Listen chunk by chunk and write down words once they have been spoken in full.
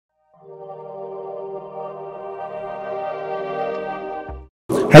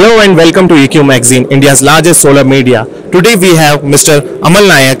Hello and welcome to EQ Magazine, India's largest solar media. Today we have Mr. Amal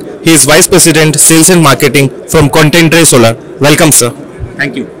Nayak. He is Vice President Sales and Marketing from Contendre Solar. Welcome, sir.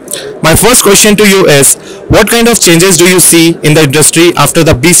 Thank you. My first question to you is, what kind of changes do you see in the industry after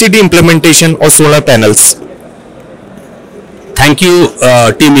the BCD implementation of solar panels? Thank you,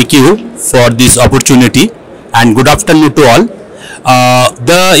 Team EQ, for this opportunity, and good afternoon to all.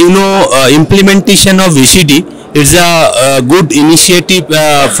 The implementation of VCD is a good initiative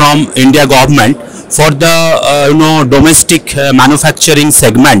from India government for the domestic manufacturing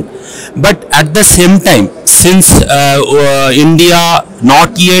segment. But at the same time, since India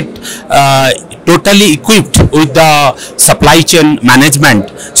not yet totally equipped with the supply chain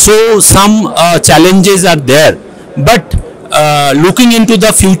management, so some challenges are there. But looking into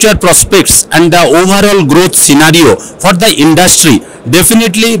the future prospects and the overall growth scenario for the industry,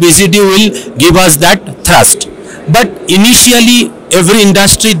 definitely BCD will give us that thrust. But initially, every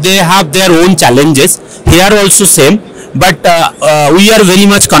industry, they have their own challenges. Here also same. But we are very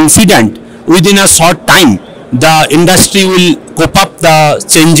much confident within a short time the industry will cope up the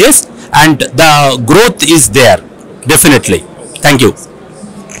changes and the growth is there. Definitely. Thank you.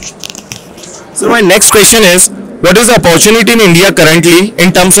 So my next question is, what is the opportunity in India currently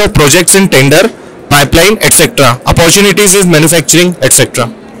in terms of projects in tender, pipeline, etc.? Opportunities is manufacturing, etc.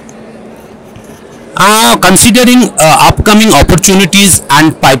 Considering upcoming opportunities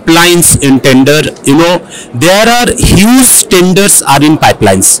and pipelines in tender, there are huge tenders are in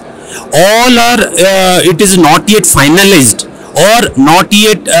pipelines. All are, it is not yet finalized or not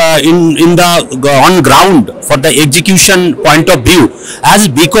yet in the on ground for the execution point of view, as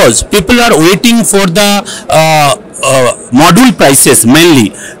because people are waiting for the module prices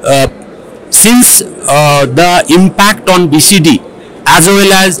mainly, since the impact on BCD as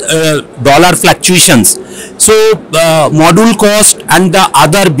well as dollar fluctuations. So module cost and the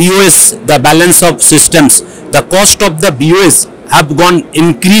other BOS, the balance of systems, the cost of the BOS have gone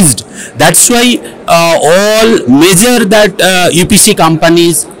increased. That's why all major that EPC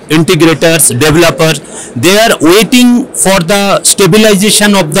companies, integrators, developers, they are waiting for the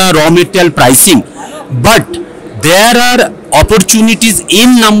stabilization of the raw material pricing. But there are opportunities,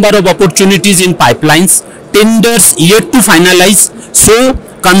 in number of opportunities in pipelines, tenders yet to finalize. So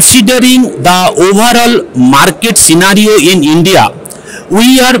considering the overall market scenario in India,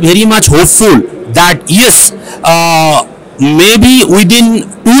 we are very much hopeful that yes, maybe within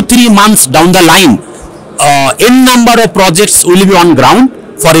 2-3 months down the line, n number of projects will be on ground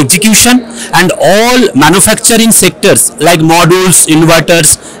for execution, and all manufacturing sectors like modules,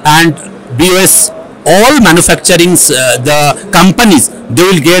 inverters and BOS, all manufacturing the companies, they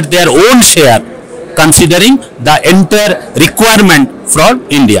will get their own share considering the entire requirement from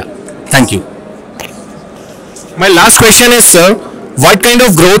India. Thank you. My last question is, sir, what kind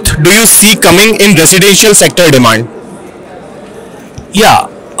of growth do you see coming in residential sector demand? Yeah,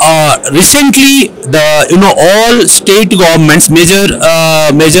 recently the all state governments,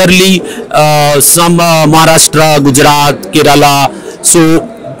 majorly some Maharashtra, Gujarat, Kerala, so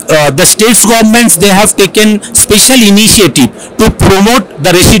the states governments, they have taken special initiative to promote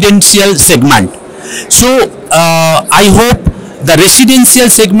the residential segment. So I hope the residential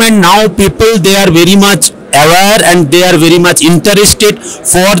segment now, people, they are very much aware and they are very much interested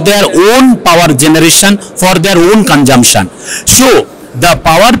for their own power generation, for their own consumption. So the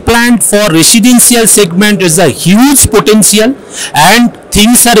power plant for residential segment is a huge potential and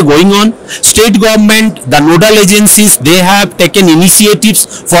things are going on. State government, the nodal agencies, they have taken initiatives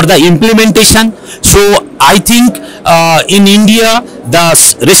for the implementation. So I think in India, the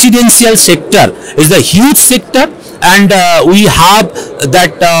residential sector is a huge sector, and we have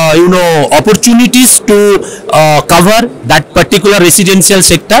that opportunities to cover that particular residential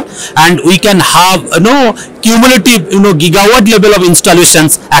sector, and we can have cumulative gigawatt level of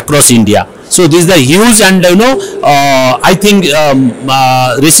installations across India. So this is the huge, and I think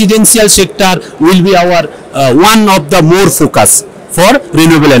residential sector will be our one of the more focus for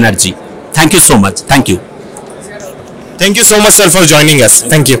renewable energy. Thank you so much. Thank you. Thank you so much, sir, for joining us.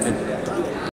 Thank you.